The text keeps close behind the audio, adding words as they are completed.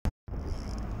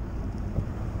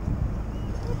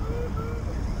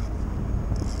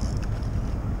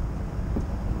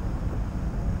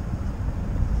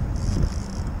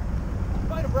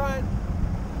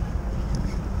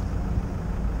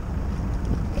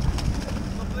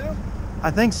I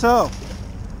think so.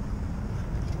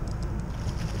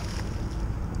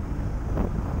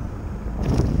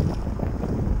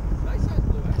 Nice size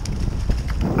blue.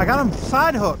 I got him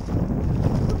side hooked.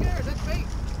 Who cares? That's bait.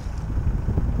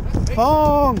 That's bait.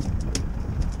 Bong!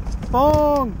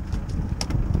 Bong!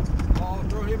 Oh,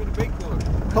 throw him in the bait cooler.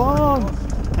 Bong!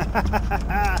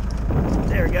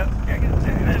 There we go. There we go.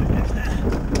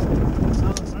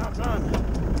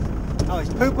 Oh,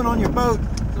 he's pooping on your boat.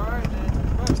 It's all right, man.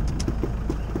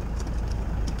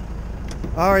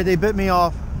 All right, they bit me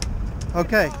off.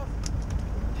 Okay.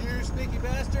 You sneaky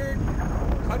bastard.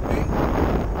 Cut bait.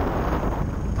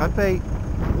 Cut bait.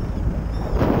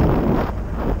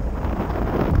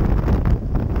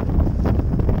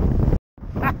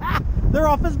 They're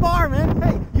off his bar, man.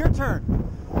 Hey, your turn.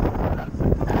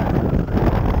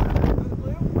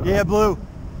 Blue? Yeah, blue.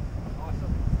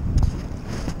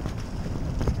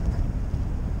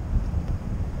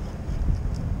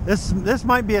 Awesome. This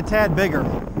might be a tad bigger. I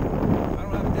don't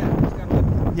have a dad. He's got a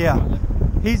lip. Yeah.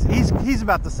 He's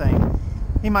about the same.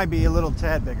 He might be a little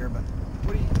tad bigger, but.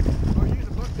 What do you? Oh, use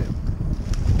a bucktail.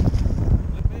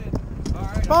 Lip in. All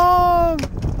right. Bong!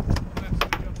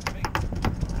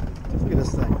 Let's Look at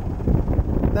this thing.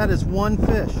 That is one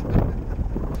fish.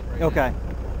 Okay.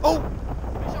 Oh!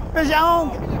 Fish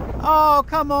on! Oh,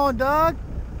 come on, Doug.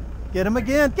 Get him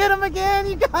again. Get him again.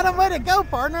 You got him. Way to go,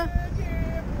 partner.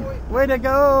 Yeah, boy. Way to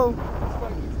go.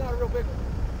 It's not a real big one.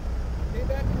 Came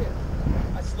back and hit it.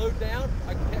 I slowed down.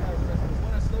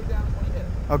 When I slowed down is when he hit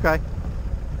it. Okay.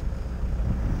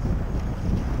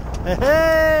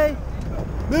 Hey!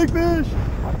 Big fish!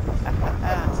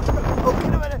 Oh,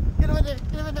 get him in it! Get him in it!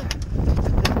 Get him in it!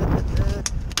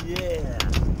 Yeah!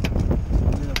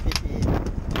 Little fishy.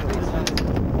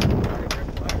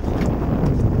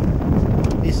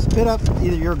 He spit up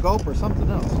either your gulp or something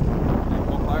else. You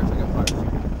want pliers? I got pliers.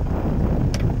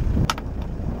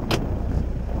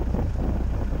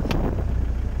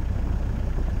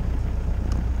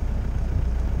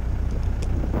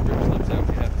 Rip slips out if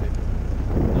you have to.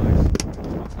 Nice.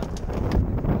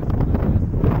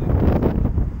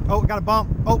 Oh, got a bump.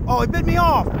 Oh, it bit me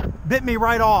off. Bit me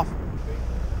right off.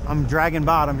 I'm dragging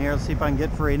bottom here. Let's see if I can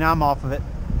get free. Now I'm off of it.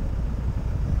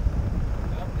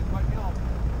 Yep, it might be on.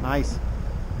 Nice.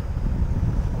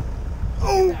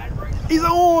 Oh, he's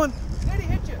on. Did he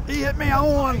hit you? He hit me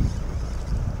on.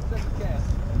 Second cast.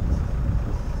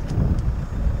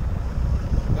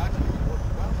 Got you.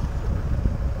 Well,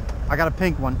 I got a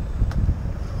pink one.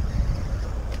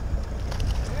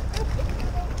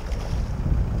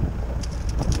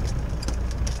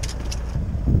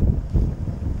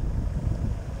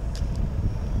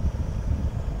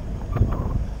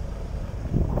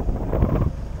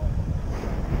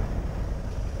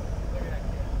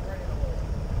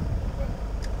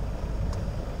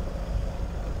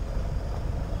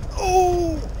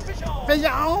 Oh, fish on. fish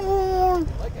on.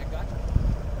 Like that, got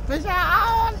you. Fish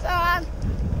on, son.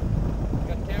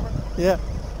 Got the camera? Yeah,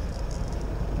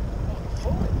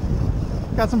 Hold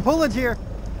it. got some pullage here.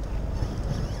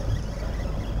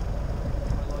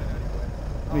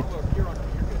 Oh, look, you're on.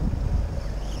 You're good.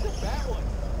 Look at that one.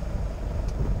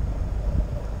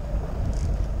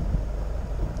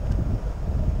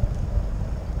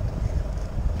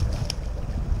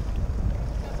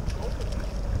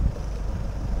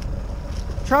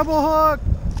 Treble hook.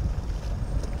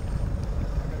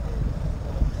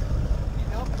 Need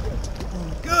help?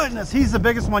 Good. Goodness, he's the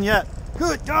biggest one yet.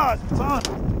 Good God, son.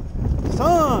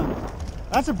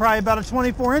 That's probably about a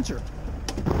 24-incher.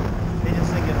 He just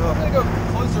didn't get I'm hooked. gonna go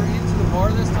closer into the bar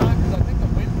this time because I think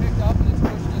the wind picked up and it's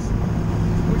pushing this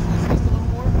east a little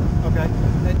more. Okay,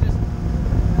 And just,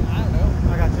 I don't know.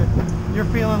 I got you. You're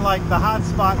feeling like the hot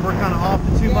spot, we're kind of off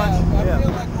to too much? I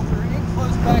feel like when we were in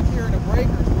close back here in the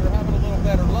breakers, we were having a little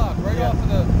better luck. Right off of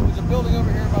there's a building over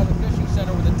here by the fishing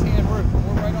center with a tan roof, and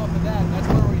we're right off of that, and that's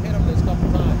where we hit them this couple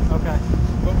times. Okay.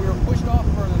 But we were pushed off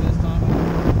further this time.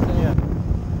 So, Yeah.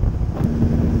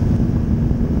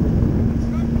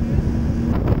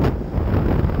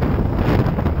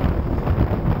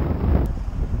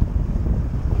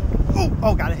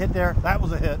 Oh, got a hit there. That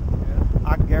was a hit. Yeah.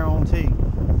 I can guarantee.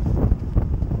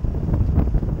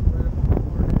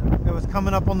 It was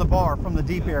coming up on the bar from the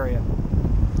deep area.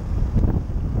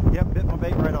 Yep, bit my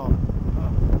bait right off.